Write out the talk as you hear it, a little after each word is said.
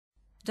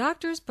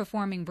Doctors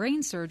performing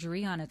brain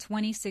surgery on a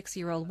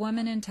 26-year-old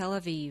woman in Tel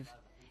Aviv.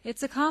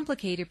 It's a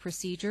complicated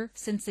procedure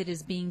since it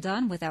is being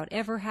done without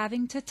ever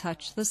having to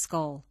touch the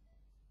skull.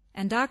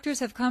 And doctors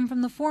have come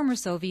from the former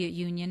Soviet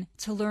Union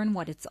to learn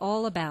what it's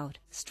all about.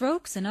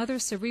 Strokes and other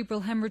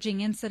cerebral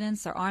hemorrhaging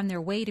incidents are on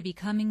their way to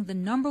becoming the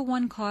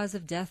 #1 cause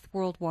of death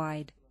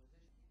worldwide.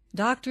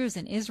 Doctors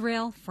in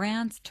Israel,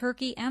 France,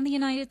 Turkey, and the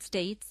United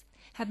States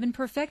have been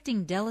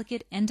perfecting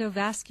delicate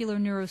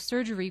endovascular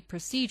neurosurgery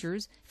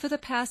procedures for the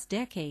past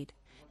decade,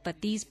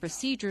 but these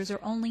procedures are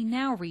only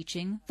now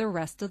reaching the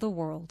rest of the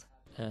world.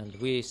 And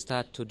we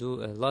start to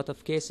do a lot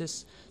of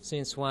cases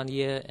since 1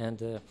 year,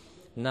 and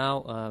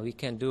now we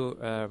can do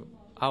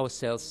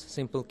ourselves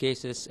simple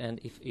cases,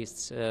 and if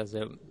it's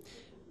the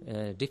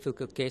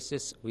difficult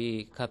cases,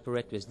 we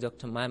cooperate with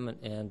Dr. Maimon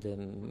and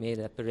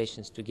made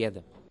operations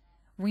together.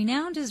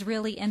 Renowned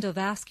Israeli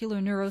endovascular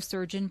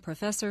neurosurgeon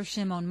Professor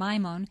Shimon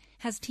Maimon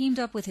has teamed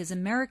up with his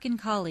American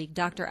colleague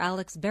Dr.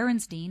 Alex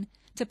Berenstein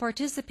to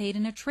participate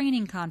in a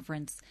training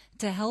conference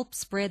to help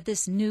spread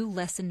this new,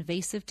 less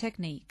invasive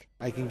technique.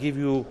 I can give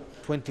you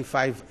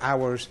 25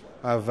 hours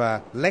of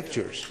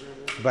lectures,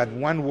 but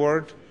one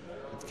word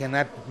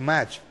cannot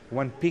match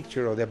one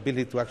picture or the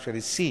ability to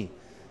actually see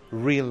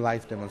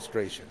real-life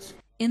demonstrations.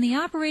 In the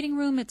operating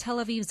room at Tel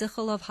Aviv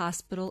Zichilov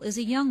Hospital is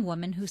a young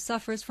woman who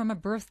suffers from a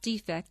birth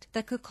defect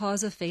that could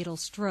cause a fatal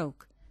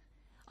stroke.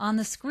 On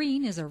the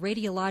screen is a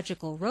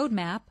radiological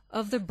roadmap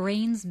of the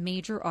brain's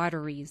major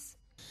arteries.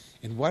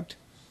 And what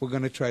we're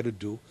going to try to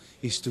do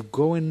is to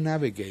go and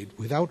navigate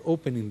without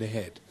opening the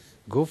head.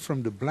 Go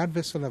from the blood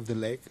vessel of the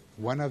leg,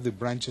 one of the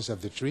branches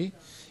of the tree,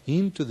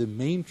 into the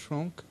main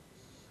trunk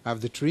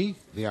of the tree,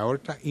 the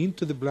aorta,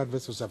 into the blood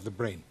vessels of the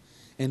brain.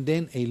 And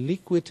then a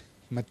liquid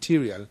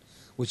material,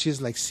 which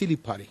is like silly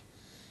putty,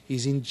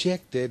 is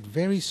injected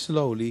very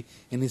slowly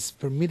and is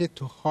permitted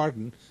to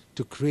harden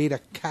to create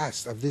a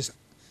cast of this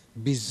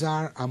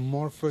bizarre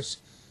amorphous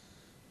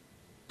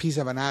piece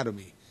of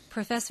anatomy.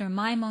 Professor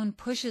Maimon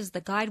pushes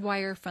the guide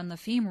wire from the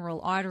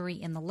femoral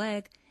artery in the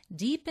leg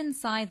deep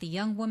inside the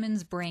young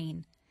woman's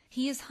brain.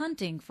 He is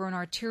hunting for an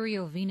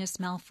arteriovenous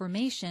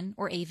malformation,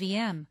 or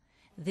AVM.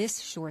 This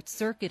short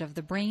circuit of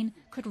the brain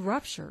could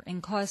rupture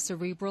and cause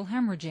cerebral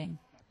hemorrhaging.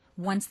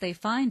 Once they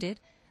find it,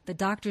 the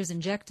doctors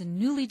inject a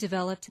newly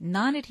developed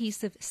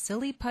non-adhesive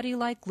silly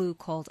putty-like glue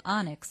called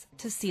onyx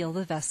to seal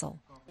the vessel.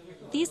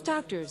 These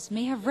doctors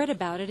may have read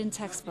about it in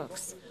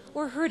textbooks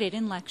or heard it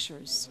in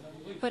lectures,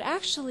 but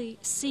actually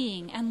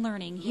seeing and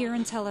learning here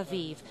in Tel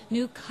Aviv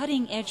new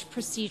cutting-edge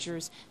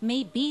procedures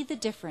may be the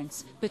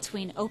difference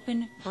between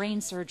open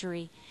brain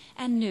surgery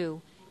and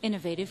new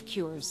innovative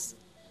cures.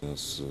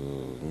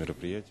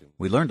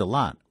 We learned a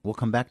lot. We'll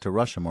come back to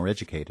Russia more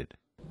educated.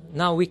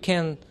 Now we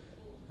can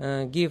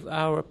give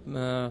our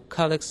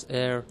colleagues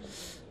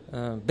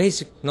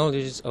basic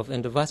knowledge of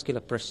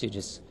endovascular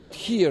procedures.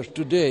 Here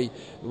today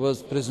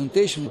was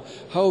presentation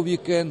how we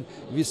can,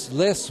 with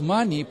less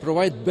money,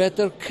 provide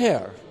better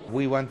care.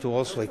 We want to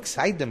also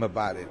excite them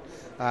about it.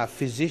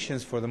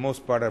 Physicians, for the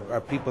most part,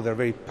 are people that are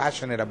very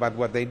passionate about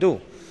what they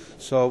do.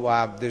 So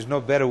there's no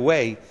better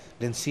way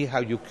than see how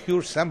you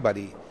cure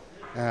somebody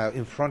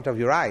in front of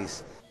your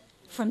eyes.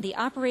 From the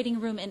operating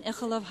room in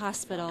Ichilov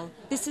Hospital,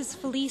 this is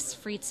Felice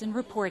Fritzen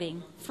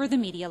reporting for the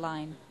Media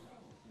Line.